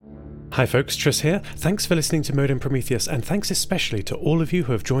Hi folks, Tris here. Thanks for listening to Modem Prometheus, and thanks especially to all of you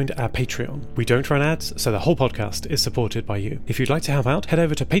who have joined our Patreon. We don't run ads, so the whole podcast is supported by you. If you'd like to help out, head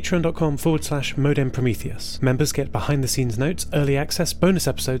over to patreon.com/Modem Prometheus. Members get behind the scenes notes, early access, bonus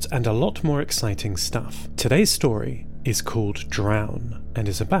episodes, and a lot more exciting stuff. Today's story is called Drown, and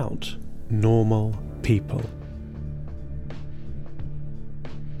is about normal people.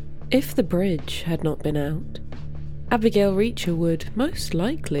 If the bridge had not been out, Abigail Reacher would, most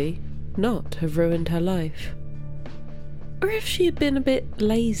likely, not have ruined her life. Or if she had been a bit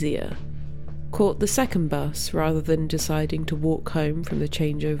lazier, caught the second bus rather than deciding to walk home from the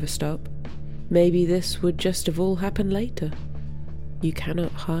changeover stop, maybe this would just have all happened later. You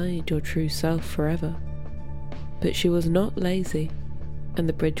cannot hide your true self forever. But she was not lazy, and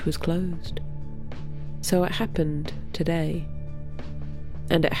the bridge was closed. So it happened today.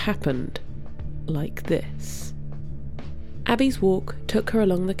 And it happened like this. Abby's walk took her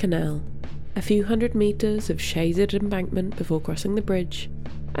along the canal, a few hundred metres of shaded embankment before crossing the bridge,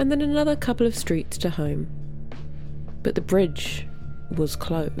 and then another couple of streets to home. But the bridge was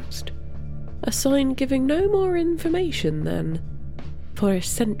closed, a sign giving no more information than for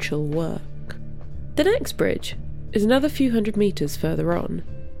essential work. The next bridge is another few hundred metres further on,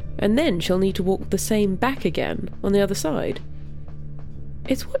 and then she'll need to walk the same back again on the other side.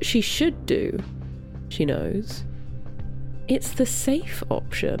 It's what she should do, she knows. It's the safe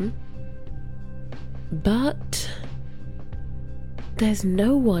option. But there's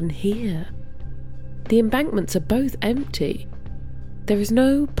no one here. The embankments are both empty. There is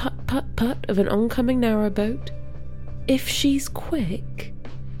no putt-putt-putt of an oncoming narrowboat. If she's quick...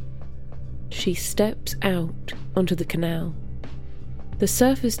 She steps out onto the canal. The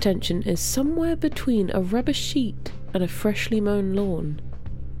surface tension is somewhere between a rubber sheet and a freshly mown lawn.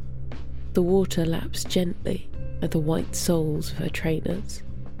 The water laps gently at the white soles of her trainers.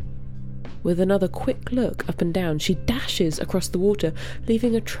 With another quick look up and down, she dashes across the water,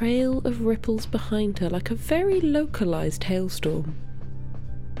 leaving a trail of ripples behind her like a very localised hailstorm.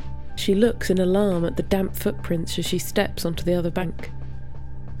 She looks in alarm at the damp footprints as she steps onto the other bank.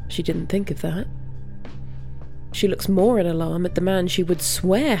 She didn't think of that. She looks more in alarm at the man she would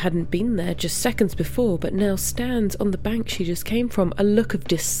swear hadn't been there just seconds before, but now stands on the bank she just came from, a look of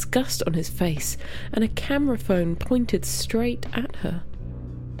disgust on his face, and a camera phone pointed straight at her.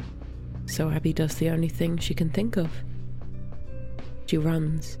 So Abby does the only thing she can think of. She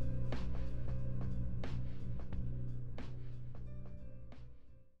runs.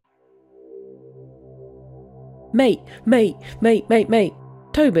 Mate!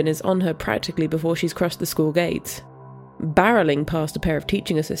 Tobin is on her practically before she's crossed the school gates, barrelling past a pair of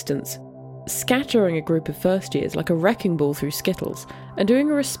teaching assistants, scattering a group of first years like a wrecking ball through skittles, and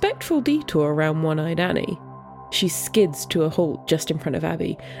doing a respectful detour around One-Eyed Annie. She skids to a halt just in front of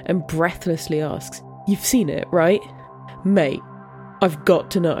Abby and breathlessly asks, "You've seen it, right? Mate, I've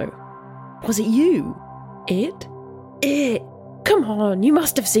got to know. Was it you? It? Come on, you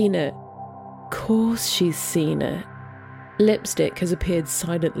must have seen it." Course she's seen it. Lipstick has appeared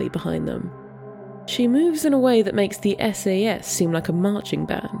silently behind them. She moves in a way that makes the SAS seem like a marching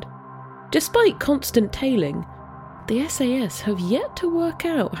band. Despite constant tailing, the SAS have yet to work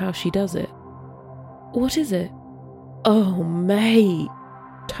out how she does it. What is it? Oh, mate.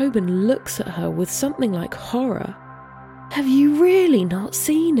 Tobin looks at her with something like horror. Have you really not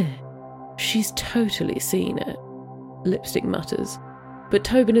seen it? She's totally seen it, Lipstick mutters, but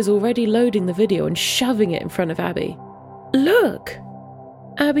Tobin is already loading the video and shoving it in front of Abby. Look!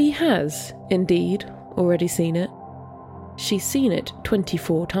 Abby has, indeed, already seen it. She's seen it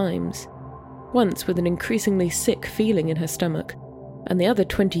 24 times. Once with an increasingly sick feeling in her stomach, and the other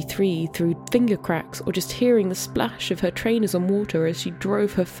 23 through finger cracks or just hearing the splash of her trainers on water as she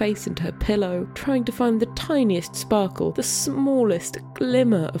drove her face into her pillow, trying to find the tiniest sparkle, the smallest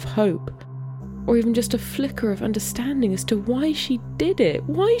glimmer of hope, or even just a flicker of understanding as to why she did it,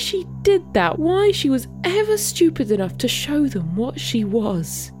 why she did that, why she was ever stupid enough to show them what she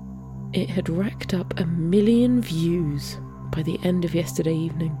was. It had racked up 1 million views by the end of yesterday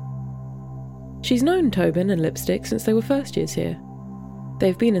evening. She's known Tobin and Lipstick since they were first years here.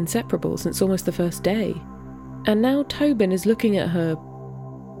 They've been inseparable since almost the first day. And now Tobin is looking at her,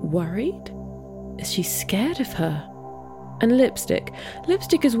 worried? Is she scared of her? And Lipstick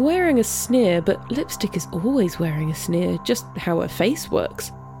is wearing a sneer, but Lipstick is always wearing a sneer, just how her face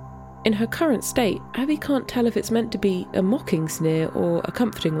works. In her current state, Abby can't tell if it's meant to be a mocking sneer or a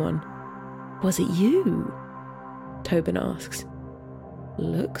comforting one. Was it you? Tobin asks.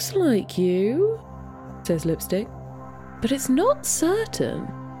 Looks like you, says Lipstick, but it's not certain.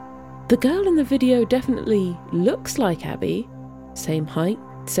 The girl in the video definitely looks like Abby. Same height,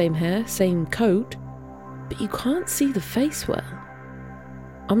 Same hair, same coat, but you can't see the face well.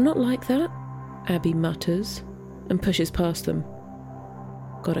 I'm not like that, Abby mutters and pushes past them.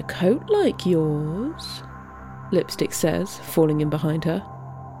 Got a coat like yours? Lipstick says, falling in behind her.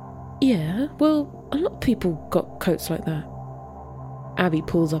 Yeah, well, a lot of people got coats like that. Abby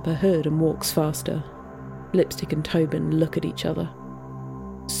pulls up her hood and walks faster. Lipstick and Tobin look at each other.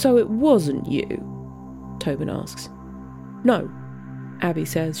 So it wasn't you? Tobin asks. No, Abby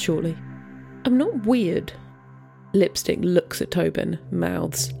says shortly. I'm not weird. Lipstick looks at Tobin,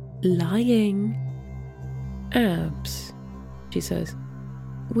 mouths. Lying. Abs, she says.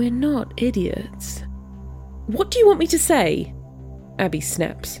 We're not idiots. What do you want me to say? Abby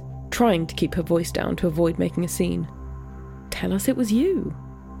snaps, trying to keep her voice down to avoid making a scene. Tell us it was you.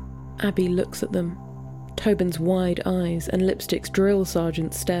 Abby looks at them. Tobin's wide eyes and Lipstick's drill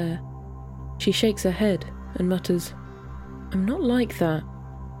sergeant stare. She shakes her head and mutters, I'm not like that.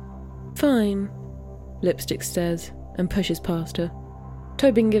 Fine, Lipstick stares and pushes past her.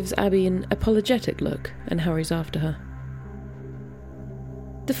 Tobin gives Abby an apologetic look and hurries after her.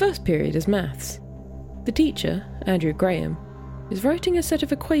 The first period is maths. The teacher, Andrew Graham, is writing a set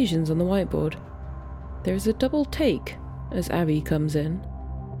of equations on the whiteboard. There is a double take as Abby comes in.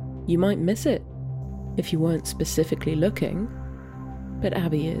 You might miss it if you weren't specifically looking, but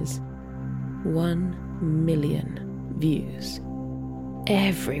Abby is. 1 million views.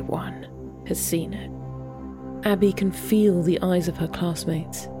 Everyone has seen it. Abby can feel the eyes of her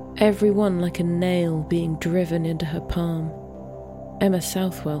classmates, everyone like a nail being driven into her palm. Emma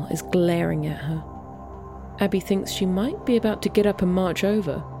Southwell is glaring at her. Abby thinks she might be about to get up and march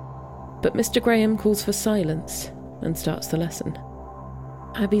over, but Mr. Graham calls for silence and starts the lesson.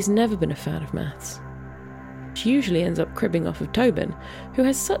 Abby's never been a fan of maths. She usually ends up cribbing off of Tobin, who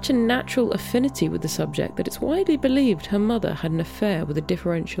has such a natural affinity with the subject that it's widely believed her mother had an affair with a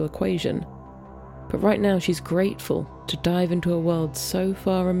differential equation. But right now she's grateful to dive into a world so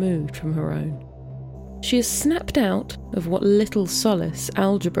far removed from her own. She is snapped out of what little solace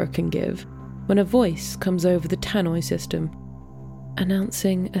algebra can give when a voice comes over the tannoy system,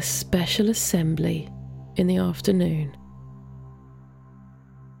 announcing a special assembly in the afternoon.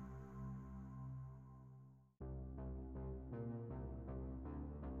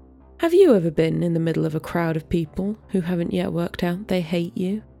 Have you ever been in the middle of a crowd of people who haven't yet worked out they hate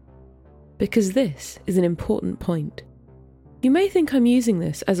you? Because this is an important point. You may think I'm using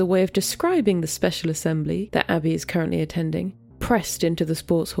this as a way of describing the special assembly that Abby is currently attending, pressed into the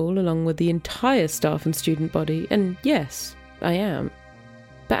sports hall along with the entire staff and student body, and yes, I am.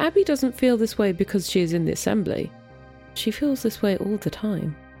 But Abby doesn't feel this way because she is in the assembly. She feels this way all the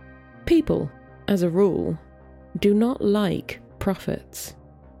time. People, as a rule, do not like prophets.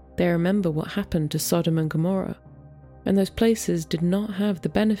 They remember what happened to Sodom and Gomorrah, and those places did not have the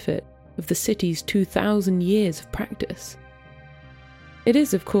benefit of the city's 2,000 years of practice. It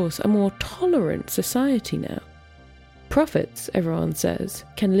is, of course, a more tolerant society now. Prophets, everyone says,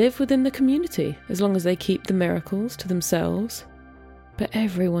 can live within the community as long as they keep the miracles to themselves. But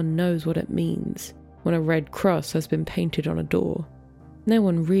everyone knows what it means when a red cross has been painted on a door. No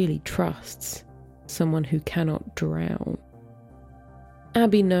one really trusts someone who cannot drown.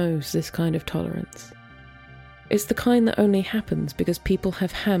 Abby knows this kind of tolerance. It's the kind that only happens because people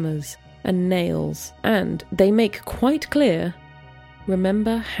have hammers and nails, and they make quite clear,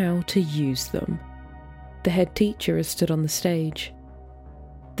 remember how to use them. The head teacher is stood on the stage.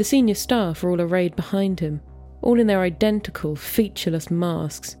 The senior staff are all arrayed behind him, all in their identical, featureless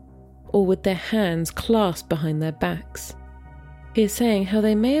masks, all with their hands clasped behind their backs. He is saying how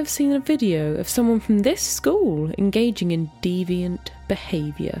they may have seen a video of someone from this school engaging in deviant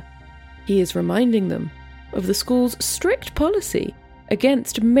behaviour. He is reminding them of the school's strict policy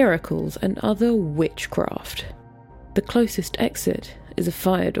against miracles and other witchcraft. The closest exit is a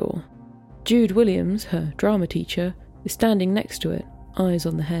fire door. Jude Williams, her drama teacher, is standing next to it, eyes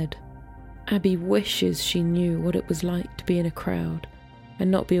on the head. Abby wishes she knew what it was like to be in a crowd and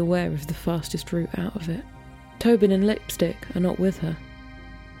not be aware of the fastest route out of it. Tobin and Lipstick are not with her.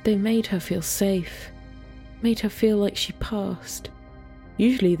 They made her feel safe, made her feel like she passed.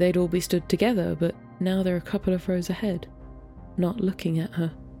 Usually they'd all be stood together, but now they're a couple of rows ahead, not looking at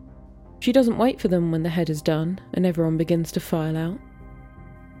her. She doesn't wait for them when the head is done and everyone begins to file out.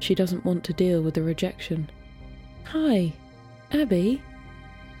 She doesn't want to deal with the rejection. Hi, Abby?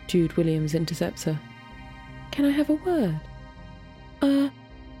 Jude Williams intercepts her. Can I have a word?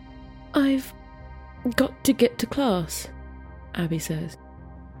 I've got to get to class, Abby says.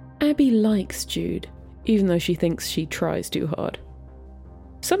 Abby likes Jude, even though she thinks she tries too hard.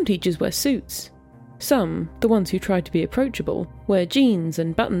 Some teachers wear suits. Some, the ones who tried to be approachable, wear jeans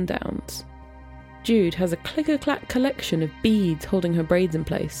and button-downs. Jude has a clicker-clack collection of beads holding her braids in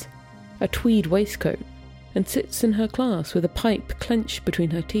place, a tweed waistcoat, and sits in her class with a pipe clenched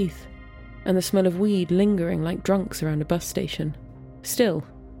between her teeth, and the smell of weed lingering like drunks around a bus station. Still,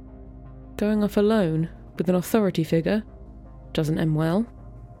 going off alone with an authority figure doesn't end well.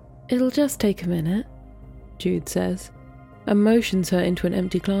 "It'll just take a minute," Jude says, and motions her into an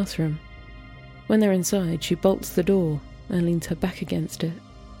empty classroom. When they're inside, she bolts the door and leans her back against it,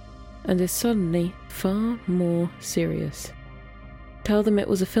 and is suddenly far more serious. "Tell them it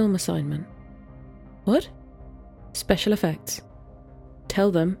was a film assignment." "What?" "Special effects.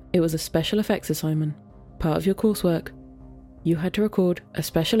 Tell them it was a special effects assignment, part of your coursework. You had to record a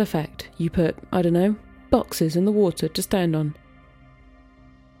special effect. You put, I don't know, boxes in the water to stand on.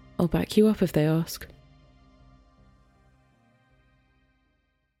 I'll back you up if they ask."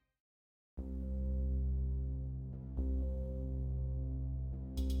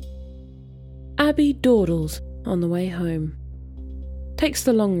 Abby dawdles on the way home. Takes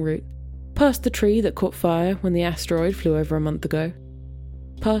the long route, past the tree that caught fire when the asteroid flew over a month ago,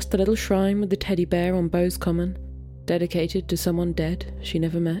 past the little shrine with the teddy bear on Bowes Common, dedicated to someone dead she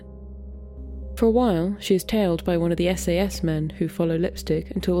never met. For a while, she is tailed by one of the SAS men who follow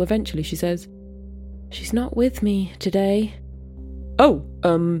Lipstick until eventually she says, "She's not with me today." "Oh,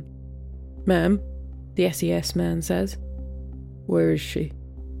 ma'am," the SAS man says. "Where is she?"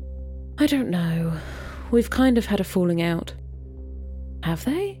 "I don't know. We've kind of had a falling out." "Have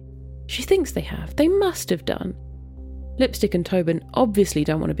they?" She thinks they have. They must have done. Lipstick and Tobin obviously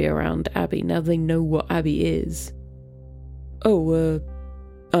don't want to be around Abby now they know what Abby is. "Oh,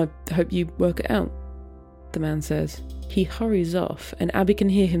 I hope you work it out," the man says. He hurries off, and Abby can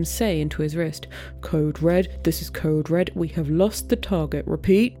hear him say into his wrist, "Code Red, this is Code Red, we have lost the target,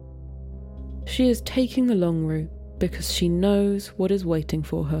 repeat." She is taking the long route because she knows what is waiting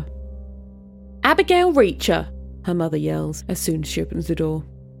for her. "Abigail Reacher!" her mother yells as soon as she opens the door.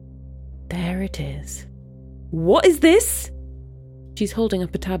 There it is. "What is this?" She's holding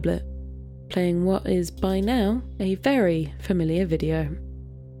up a tablet, playing what is by now a very familiar video.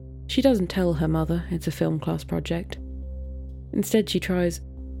 She doesn't tell her mother it's a film class project. Instead she tries,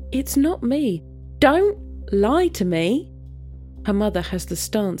 "It's not me. Don't lie to me." Her mother has the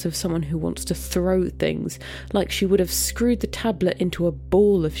stance of someone who wants to throw things, like she would have screwed the tablet into a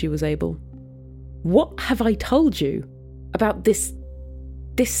ball if she was able. "What have I told you about this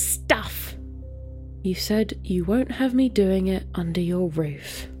stuff?" "You said you won't have me doing it under your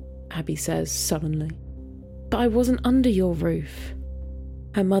roof," Abby says sullenly. "But I wasn't under your roof."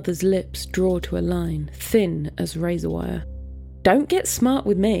 Her mother's lips draw to a line, thin as razor wire. "Don't get smart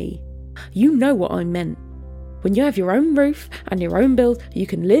with me. You know what I meant. When you have your own roof and your own bills, you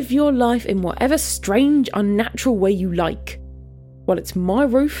can live your life in whatever strange, unnatural way you like. While it's my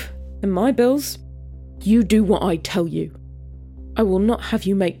roof and my bills, you do what I tell you. I will not have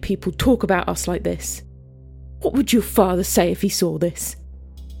you make people talk about us like this. What would your father say if he saw this?"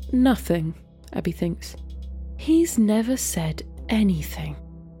 Nothing, Abby thinks. He's never said anything.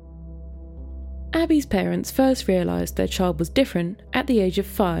 Abby's parents first realised their child was different at the age of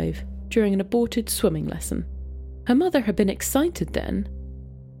 5 during an aborted swimming lesson. Her mother had been excited then.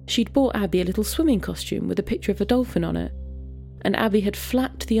 She'd bought Abby a little swimming costume with a picture of a dolphin on it, and Abby had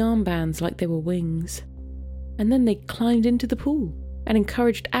flapped the armbands like they were wings. And then they climbed into the pool and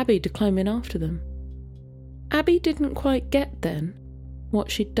encouraged Abby to climb in after them. Abby didn't quite get then what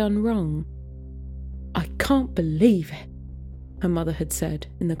she'd done wrong. "I can't believe it," her mother had said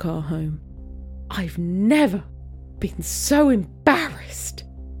in the car home. "I've never been so embarrassed."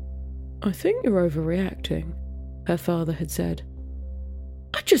 "I think you're overreacting," her father had said.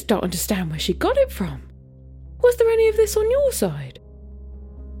 "I just don't understand where she got it from. Was there any of this on your side?"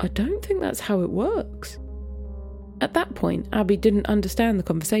 "I don't think that's how it works." At that point, Abby didn't understand the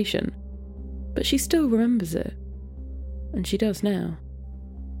conversation, but she still remembers it. And she does now.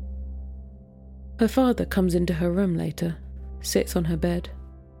 Her father comes into her room later, sits on her bed,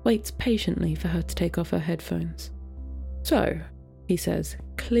 waits patiently for her to take off her headphones. "So," he says,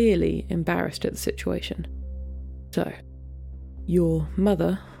 clearly embarrassed at the situation. "So, your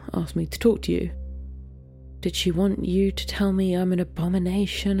mother asked me to talk to you. Did she want you to tell me I'm an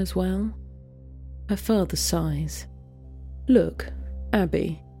abomination as well?" Her father sighs. "Look,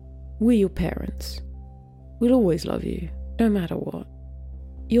 Abby, we're your parents. We'll always love you, no matter what.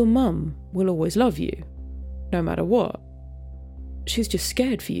 Your mum will always love you, no matter what. She's just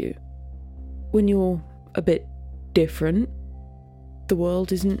scared for you. When you're a bit different, the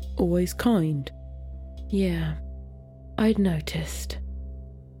world isn't always kind." "Yeah, I'd noticed.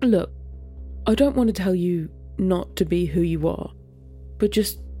 Look, I don't want to tell you not to be who you are, but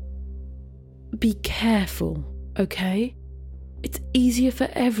just be careful, okay? It's easier for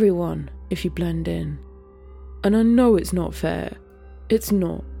everyone if you blend in. And I know it's not fair. It's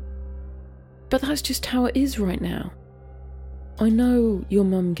not. But that's just how it is right now. I know your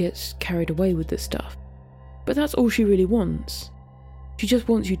mum gets carried away with this stuff, but that's all she really wants. She just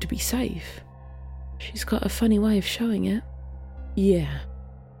wants you to be safe. She's got a funny way of showing it. Yeah,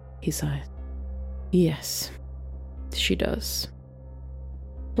 he sighs. Yes, she does.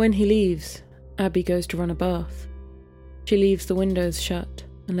 When he leaves, Abby goes to run a bath. She leaves the windows shut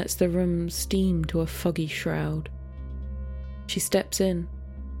and lets the room steam to a foggy shroud. She steps in.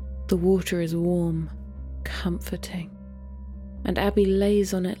 The water is warm, comforting, and Abby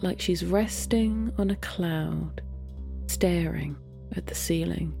lays on it like she's resting on a cloud, staring at the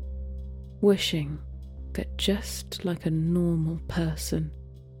ceiling, wishing that just like a normal person,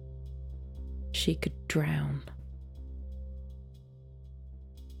 she could drown.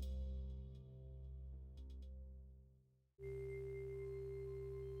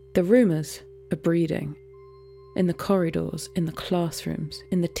 The rumours are breeding. In the corridors, in the classrooms,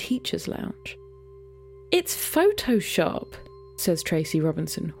 in the teacher's lounge. It's Photoshop, says Tracy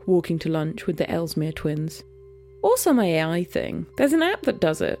Robinson, walking to lunch with the Ellesmere twins. Or some AI thing. There's an app that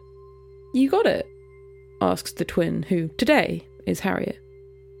does it. You got it? Asks the twin, who, today, is Harriet.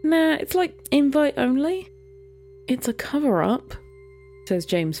 Nah, it's like invite only. It's a cover-up, says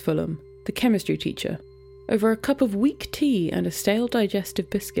James Fulham, the chemistry teacher, over a cup of weak tea and a stale digestive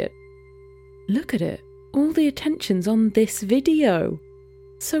biscuit. Look at it. All the attention's on this video.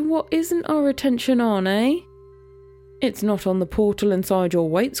 So what isn't our attention on, eh? It's not on the portal inside your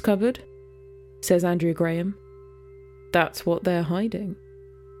weights cupboard, says Andrew Graham. That's what they're hiding.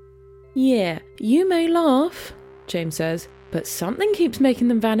 Yeah, you may laugh, James says, but something keeps making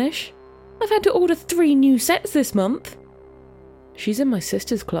them vanish. I've had to order 3 new sets this month. She's in my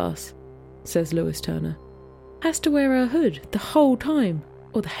sister's class, says Lewis Turner. Has to wear her hood the whole time,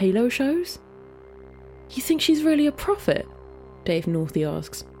 or the Halo shows. You think she's really a prophet? Dave Northey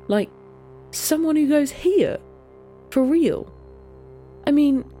asks. Like, someone who goes here? For real? I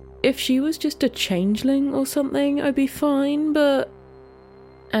mean, if she was just a changeling or something, I'd be fine, but...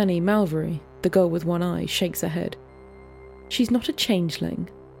 Annie Malvery, the girl with one eye, shakes her head. She's not a changeling.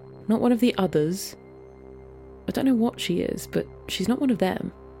 Not one of the others. I don't know what she is, but she's not one of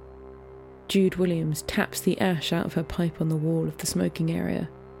them. Jude Williams taps the ash out of her pipe on the wall of the smoking area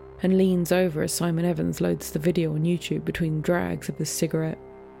and leans over as Simon Evans loads the video on YouTube between drags of the cigarette.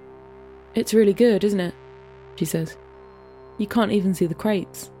 It's really good, isn't it? She says. You can't even see the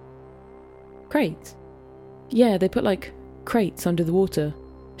crates. Crates? Yeah, they put crates under the water,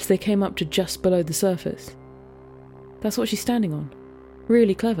 so they came up to just below the surface. That's what she's standing on.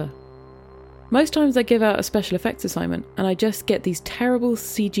 Really clever. Most times I give out a special effects assignment and I just get these terrible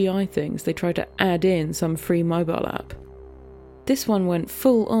CGI things they try to add in some free mobile app. This one went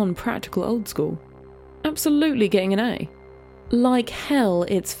full-on practical old school. Absolutely getting an A. Like hell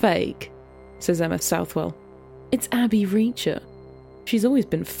it's fake, says Emma Southwell. It's Abby Reacher. She's always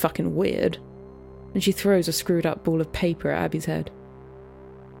been fucking weird. And she throws a screwed-up ball of paper at Abby's head.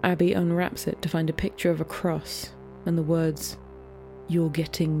 Abby unwraps it to find a picture of a cross and the words, "You're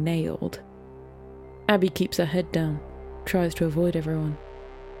getting nailed." Abby keeps her head down, tries to avoid everyone.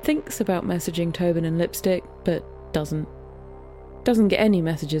 Thinks about messaging Tobin and Lipstick, but doesn't. Doesn't get any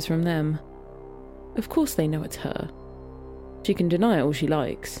messages from them. Of course they know it's her. She can deny it all she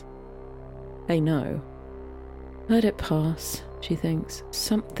likes. They know. Let it pass, she thinks.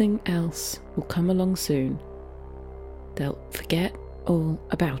 Something else will come along soon. They'll forget all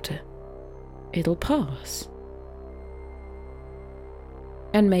about it. It'll pass.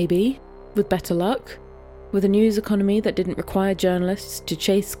 And maybe, with better luck, with a news economy that didn't require journalists to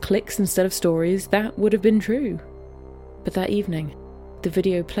chase clicks instead of stories, that would have been true. But that evening, the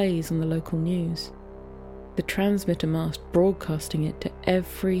video plays on the local news. The transmitter mast broadcasting it to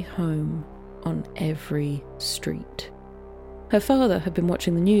every home on every street. Her father had been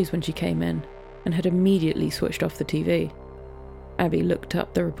watching the news when she came in and had immediately switched off the TV. Abby looked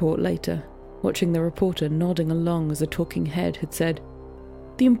up the report later, watching the reporter nodding along as a talking head had said,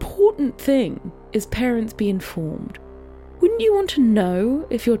 "The important thing is parents be informed. Wouldn't you want to know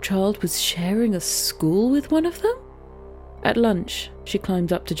if your child was sharing a school with one of them?" At lunch, she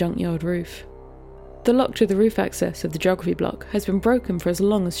climbs up to Junkyard Roof. The lock to the roof access of the geography block has been broken for as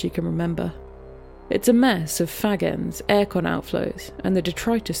long as she can remember. It's a mess of fag ends, aircon outflows, and the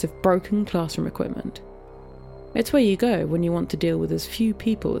detritus of broken classroom equipment. It's where you go when you want to deal with as few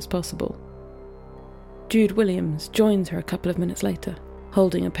people as possible. Jude Williams joins her a couple of minutes later,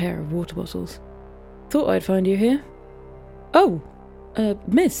 holding a pair of water bottles. Thought I'd find you here. Oh,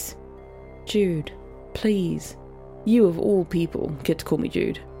 miss. Jude, please. You of all people get to call me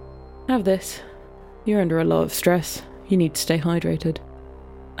Jude. Have this. You're under a lot of stress. You need to stay hydrated.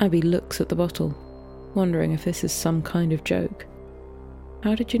 Abby looks at the bottle, wondering if this is some kind of joke.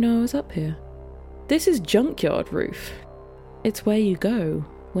 How did you know I was up here? This is Junkyard Roof. It's where you go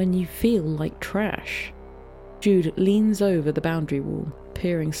when you feel like trash. Jude leans over the boundary wall,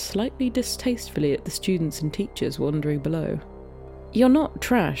 peering slightly distastefully at the students and teachers wandering below. You're not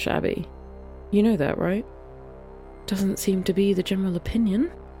trash, Abby. You know that, right? Doesn't seem to be the general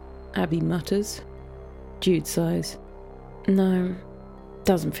opinion, Abby mutters. Jude sighs. No,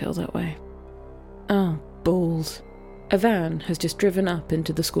 doesn't feel that way. Oh, balls. A van has just driven up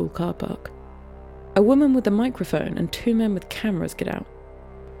into the school car park. A woman with a microphone and 2 men with cameras get out.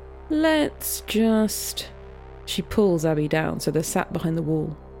 Let's just... She pulls Abby down so they're sat behind the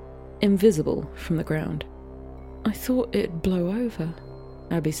wall, invisible from the ground. I thought it'd blow over,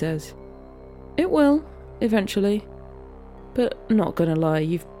 Abby says. It will, eventually. But not gonna lie,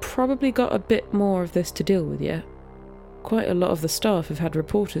 you've probably got a bit more of this to deal with yet. Quite a lot of the staff have had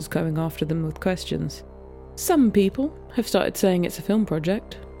reporters going after them with questions. Some people have started saying it's a film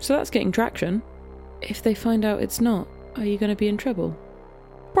project, so that's getting traction. If they find out it's not, are you going to be in trouble?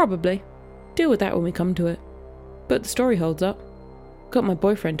 Probably. Deal with that when we come to it. But the story holds up. Got my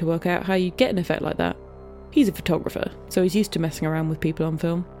boyfriend to work out how you get an effect like that. He's a photographer, so he's used to messing around with people on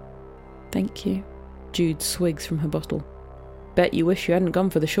film. Thank you. Jude swigs from her bottle. Bet you wish you hadn't gone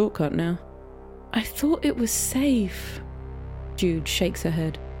for the shortcut now. I thought it was safe. Jude shakes her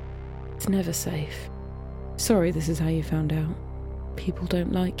head. It's never safe. Sorry this is how you found out. People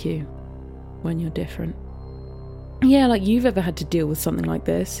don't like you when you're different. Yeah, like you've ever had to deal with something like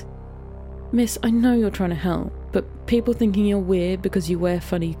this. Miss, I know you're trying to help, but people thinking you're weird because you wear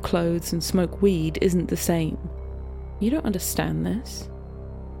funny clothes and smoke weed isn't the same. You don't understand this.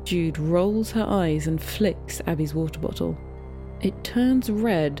 Jude rolls her eyes and flicks Abby's water bottle. It turns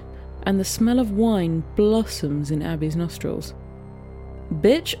red, and the smell of wine blossoms in Abby's nostrils.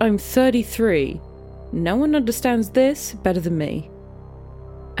 Bitch, I'm 33. No one understands this better than me.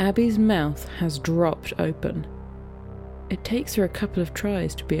 Abby's mouth has dropped open. It takes her a couple of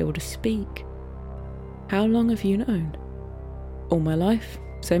tries to be able to speak. How long have you known? All my life,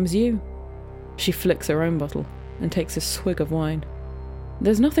 same as you. She flicks her own bottle and takes a swig of wine.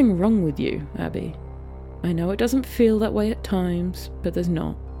 There's nothing wrong with you, Abby. I know it doesn't feel that way at times, but there's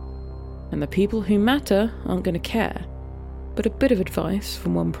not. And the people who matter aren't going to care. But a bit of advice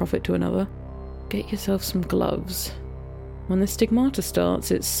from one prophet to another. Get yourself some gloves. When the stigmata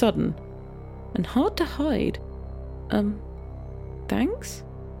starts, it's sudden and hard to hide. Thanks?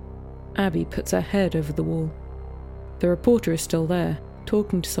 Abby puts her head over the wall. The reporter is still there,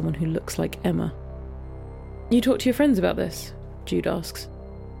 talking to someone who looks like Emma. You talk to your friends about this? Jude asks.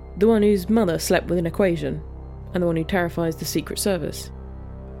 The one whose mother slept with an equation, and the one who terrifies the Secret Service.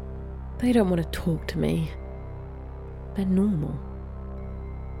 They don't want to talk to me. They're normal.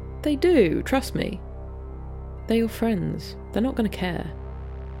 They do, trust me. They're your friends. They're not going to care.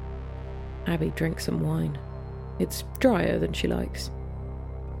 Abby drinks some wine. It's drier than she likes.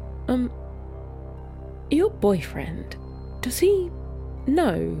 Your boyfriend, does he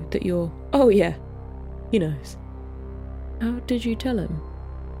know that you're... Oh yeah, he knows. How did you tell him?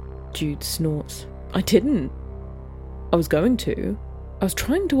 Jude snorts. I didn't. I was going to. I was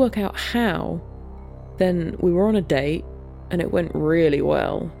trying to work out how. Then we were on a date, and it went really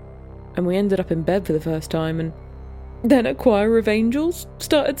well. And we ended up in bed for the first time, and then a choir of angels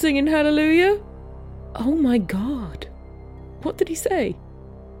started singing Hallelujah. Oh my God. What did he say?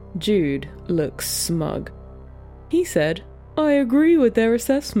 Jude looks smug. He said, I agree with their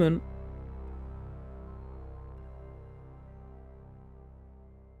assessment.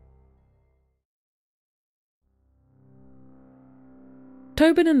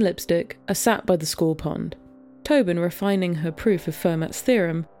 Tobin and Lipstick are sat by the school pond. Tobin refining her proof of Fermat's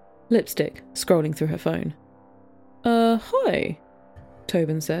theorem, Lipstick scrolling through her phone. Hi,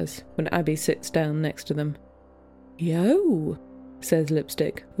 Tobin says when Abby sits down next to them. Yo, says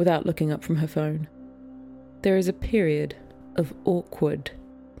Lipstick without looking up from her phone. There is a period of awkward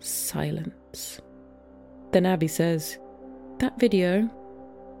silence. Then Abby says, that video,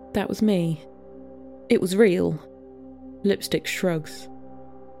 that was me. It was real. Lipstick shrugs.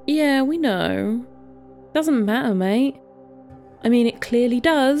 Yeah, we know. Doesn't matter, mate. I mean, it clearly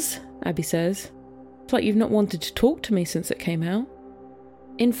does, Abby says. It's like you've not wanted to talk to me since it came out.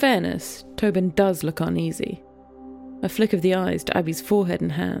 In fairness, Tobin does look uneasy. A flick of the eyes to Abby's forehead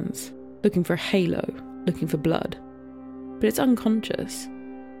and hands, looking for a halo, looking for blood. but it's unconscious.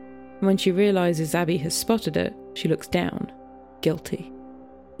 And when she realises Abby has spotted it, she looks down, guilty.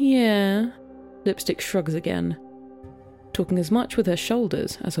 Yeah, Lipstick shrugs again, talking as much with her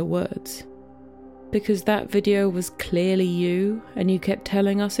shoulders as her words. Because that video was clearly you, and you kept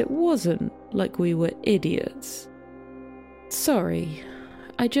telling us it wasn't, like we were idiots. Sorry,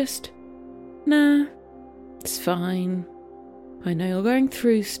 Nah, it's fine. I know you're going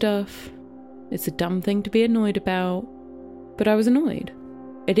through stuff. It's a dumb thing to be annoyed about. But I was annoyed.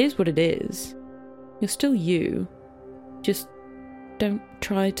 It is what it is. You're still you. Just don't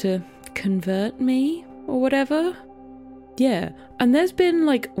try to convert me, or whatever. Yeah, and there's been,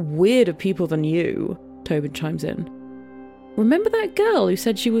 weirder people than you, Tobin chimes in. Remember that girl who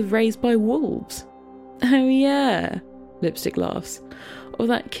said she was raised by wolves? Oh yeah, Lipstick laughs. Or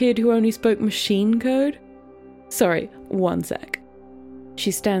that kid who only spoke machine code? Sorry, one sec.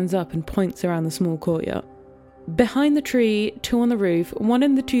 She stands up and points around the small courtyard. Behind the tree, 2 on the roof, 1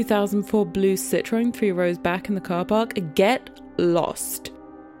 in the 2004 blue Citroen 3 rows back in the car park. Get lost.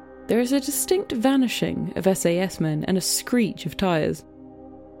 There is a distinct vanishing of SAS men and a screech of tyres.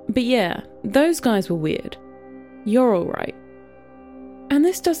 But yeah, those guys were weird. You're alright. And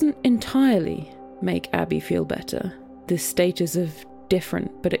this doesn't entirely make Abby feel better. This status of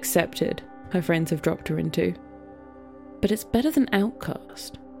different but accepted her friends have dropped her into. But it's better than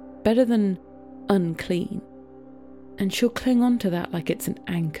outcast. Better than unclean. And she'll cling on to that like it's an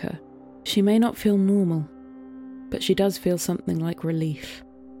anchor. She may not feel normal, but she does feel something like relief.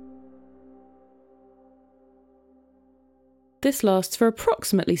 This lasts for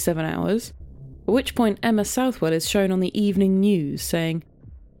approximately 7 hours, at which point Emma Southwell is shown on the evening news saying,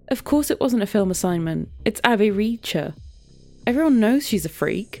 "Of course it wasn't a film assignment, it's Abby Reacher. Everyone knows she's a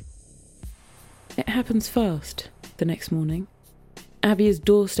freak." It happens fast the next morning. Abby is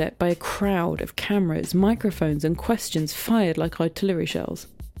doorstepped by a crowd of cameras, microphones and questions fired like artillery shells.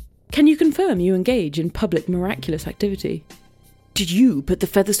 Can you confirm you engage in public miraculous activity? Did you put the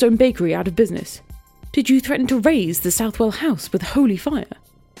Featherstone Bakery out of business? Did you threaten to raise the Southwell house with holy fire?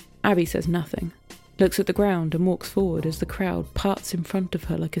 Abby says nothing, looks at the ground and walks forward as the crowd parts in front of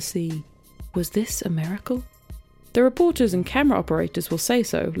her like a sea. Was this a miracle? The reporters and camera operators will say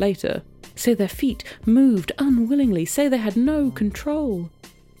so later, say their feet moved unwillingly, say they had no control.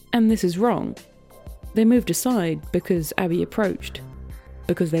 And this is wrong. They moved aside because Abby approached,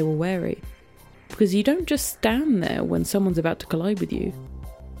 because they were wary, because you don't just stand there when someone's about to collide with you,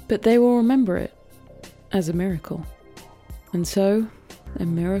 but they will remember it as a miracle. And so, a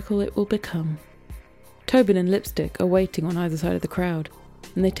miracle it will become. Tobin and Lipstick are waiting on either side of the crowd,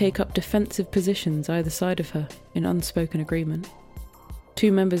 and they take up defensive positions either side of her in unspoken agreement.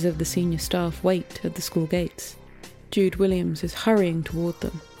 2 members of the senior staff wait at the school gates. Jude Williams is hurrying toward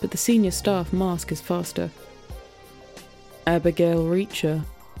them, but the senior staff mask is faster. "Abigail Reacher,"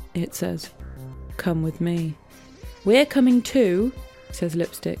 it says. "Come with me." "We're coming too," says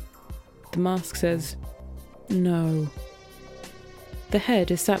Lipstick. The mask says, "No." The head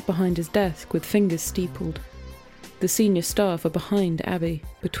is sat behind his desk with fingers steepled. The senior staff are behind Abby,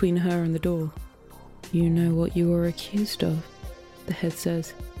 between her and the door. "You know what you are accused of," the head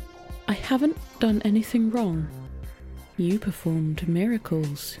says. "I haven't done anything wrong. You performed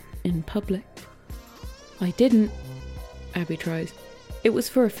miracles in public." "I didn't," Abby tries. "It was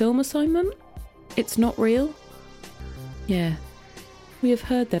for a film assignment? It's not real?" "Yeah, we have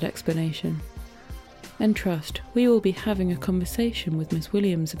heard that explanation. And trust, we will be having a conversation with Miss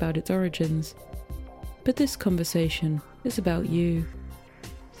Williams about its origins. But this conversation is about you.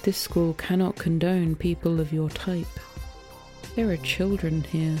 This school cannot condone people of your type. There are children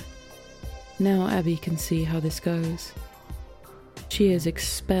here." Now Abby can see how this goes. She is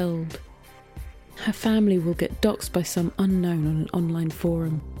expelled. Her family will get doxxed by some unknown on an online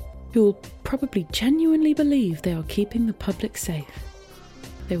forum, who will probably genuinely believe they are keeping the public safe.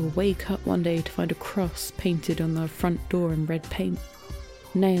 They will wake up one day to find a cross painted on their front door in red paint.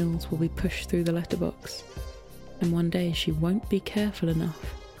 Nails will be pushed through the letterbox. And one day she won't be careful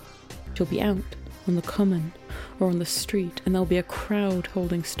enough. She'll be out on the common or on the street, and there'll be a crowd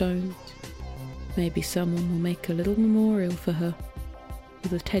holding stones. Maybe someone will make a little memorial for her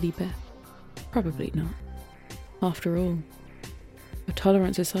with a teddy bear. Probably not. After all, a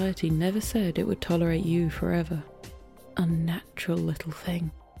tolerant society never said it would tolerate you forever. Unnatural little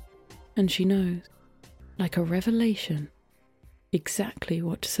thing. And she knows, like a revelation, exactly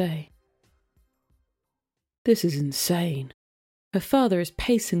what to say. This is insane. Her father is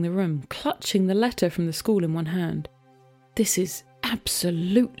pacing the room, clutching the letter from the school in one hand. This is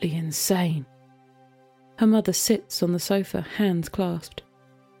absolutely insane. Her mother sits on the sofa, hands clasped.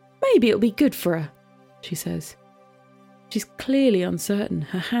 "Maybe it'll be good for her," she says. She's clearly uncertain.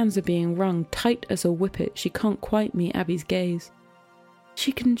 Her hands are being wrung tight as a whippet. She can't quite meet Abby's gaze.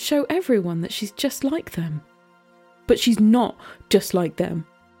 She can show everyone that she's just like them. But she's not just like them.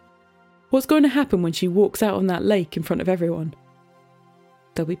 What's going to happen when she walks out on that lake in front of everyone?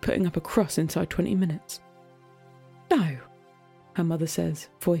 They'll be putting up a cross inside 20 minutes. No, her mother says,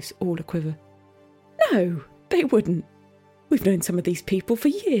 voice all a-quiver. No, they wouldn't. We've known some of these people for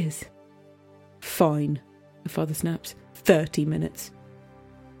years. Fine, her father snaps. 30 minutes.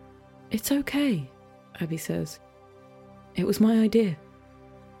 It's okay, Abby says. It was my idea.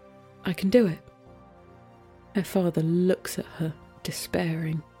 I can do it. Her father looks at her,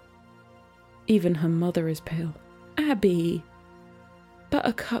 despairing. Even her mother is pale. Abby!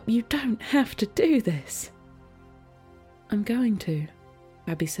 Buttercup, you don't have to do this. I'm going to,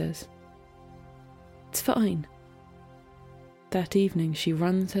 Abby says. It's fine. That evening she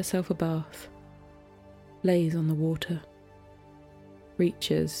runs herself a bath, lays on the water,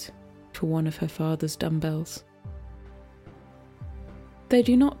 reaches for one of her father's dumbbells. They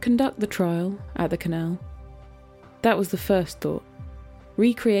do not conduct the trial at the canal. That was the first thought.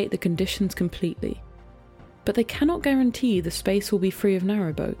 Recreate the conditions completely. But they cannot guarantee the space will be free of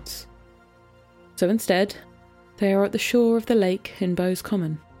narrowboats. So instead, they are at the shore of the lake in Bowes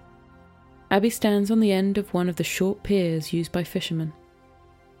Common. Abby stands on the end of one of the short piers used by fishermen.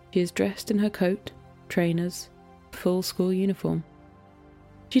 She is dressed in her coat, trainers, full school uniform.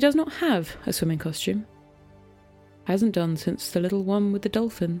 She does not have a swimming costume. Hasn't done since the little one with the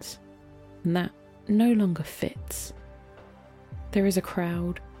dolphins, and that no longer fits. There is a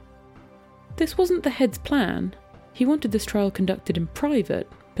crowd. This wasn't the head's plan. He wanted this trial conducted in private,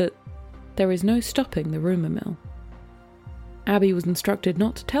 but there is no stopping the rumour mill. Abby was instructed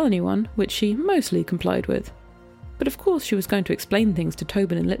not to tell anyone, which she mostly complied with. But of course she was going to explain things to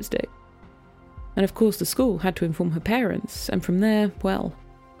Tobin and Lipstick. And of course the school had to inform her parents, and from there, well,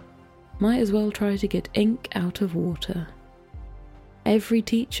 might as well try to get ink out of water. Every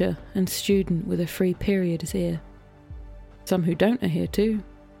teacher and student with a free period is here. Some who don't are here too.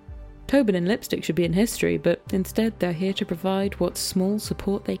 Tobin and Lipstick should be in history, but instead they're here to provide what small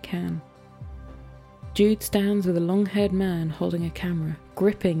support they can. Jude stands with a long-haired man holding a camera,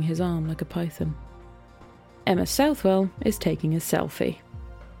 gripping his arm like a python. Emma Southwell is taking a selfie.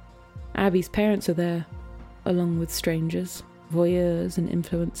 Abby's parents are there, along with strangers, voyeurs and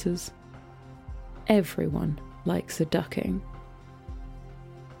influencers. Everyone likes a ducking.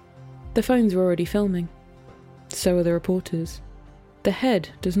 The phones are already filming. So are the reporters. The head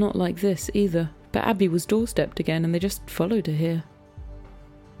does not like this either, but Abby was doorstepped again and they just followed her here.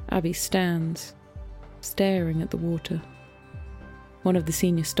 Abby stands, staring at the water. One of the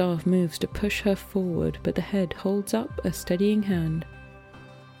senior staff moves to push her forward, but the head holds up a steadying hand.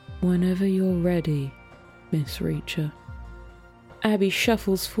 Whenever you're ready, Miss Reacher. Abby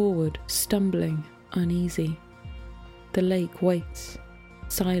shuffles forward, stumbling, uneasy. The lake waits,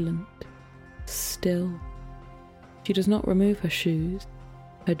 silent, still. She does not remove her shoes,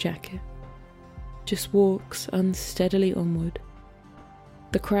 her jacket, just walks unsteadily onward.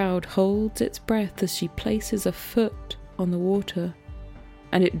 The crowd holds its breath as she places a foot on the water,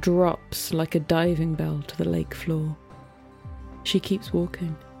 and it drops like a diving bell to the lake floor. She keeps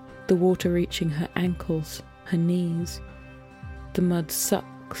walking, the water reaching her ankles, her knees. The mud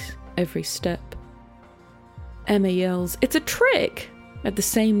sucks every step. Emma yells, "It's a trick!" at the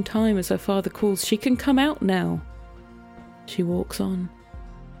same time as her father calls, "She can come out now." She walks on.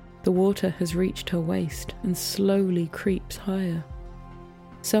 The water has reached her waist and slowly creeps higher.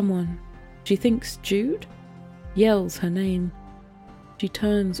 Someone, she thinks Jude, yells her name. She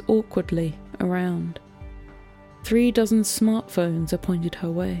turns awkwardly around. 3 dozen smartphones are pointed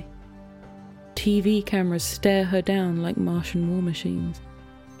her way. TV cameras stare her down like Martian war machines.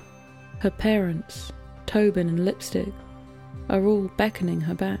 Her parents, Tobin and Lipstick, are all beckoning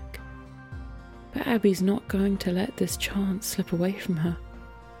her back. But Abby's not going to let this chance slip away from her.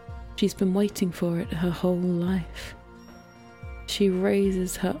 She's been waiting for it her whole life. She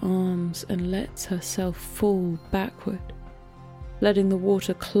raises her arms and lets herself fall backward, letting the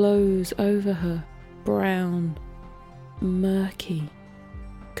water close over her, brown, murky,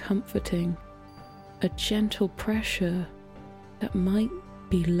 comforting, a gentle pressure that might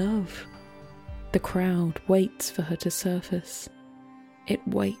be love. The crowd waits for her to surface. It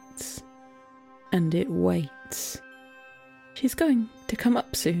waits. And it waits. "She's going to come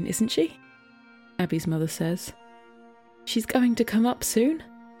up soon, isn't she?" Abby's mother says. "She's going to come up soon?"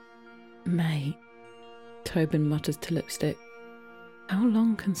 "Mate," Tobin mutters to Lipstick. "How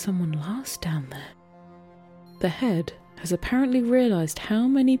long can someone last down there?" The head has apparently realised how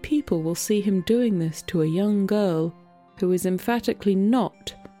many people will see him doing this to a young girl who is emphatically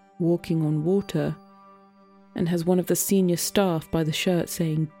not walking on water, and has one of the senior staff by the shirt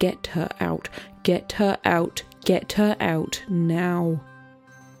saying, "Get her out, get her out, get her out, now."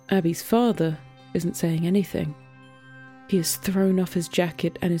 Abby's father isn't saying anything. He has thrown off his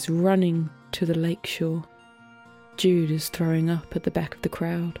jacket and is running to the lakeshore. Jude is throwing up at the back of the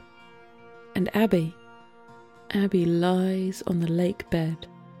crowd. And Abby lies on the lake bed,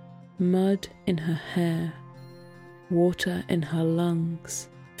 mud in her hair, water in her lungs,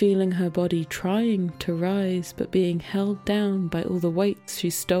 feeling her body trying to rise but being held down by all the weights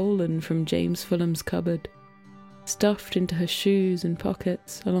she's stolen from James Fulham's cupboard, stuffed into her shoes and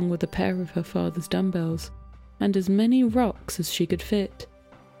pockets along with a pair of her father's dumbbells and as many rocks as she could fit.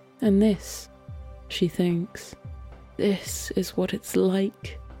 And this, she thinks, this is what it's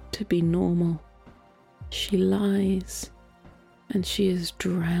like to be normal. She lies, and she is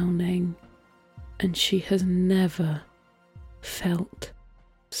drowning, and she has never felt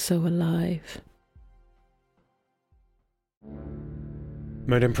so alive.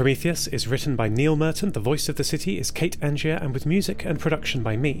 Modem Prometheus is written by Neil Merton, the voice of the city is Kate Angier, and with music and production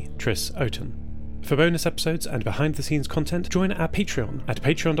by me, Tris Oaten. For bonus episodes and behind-the-scenes content, join our Patreon at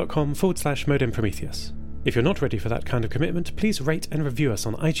patreon.com/Modem Prometheus. If you're not ready for that kind of commitment, please rate and review us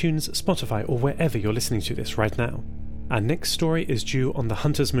on iTunes, Spotify, or wherever you're listening to this right now. Our next story is due on the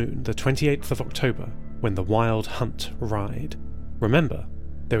Hunter's Moon, the 28th of October, when the wild hunt ride. Remember,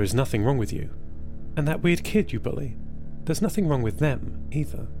 there is nothing wrong with you. And that weird kid you bully, there's nothing wrong with them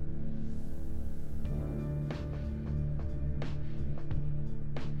either.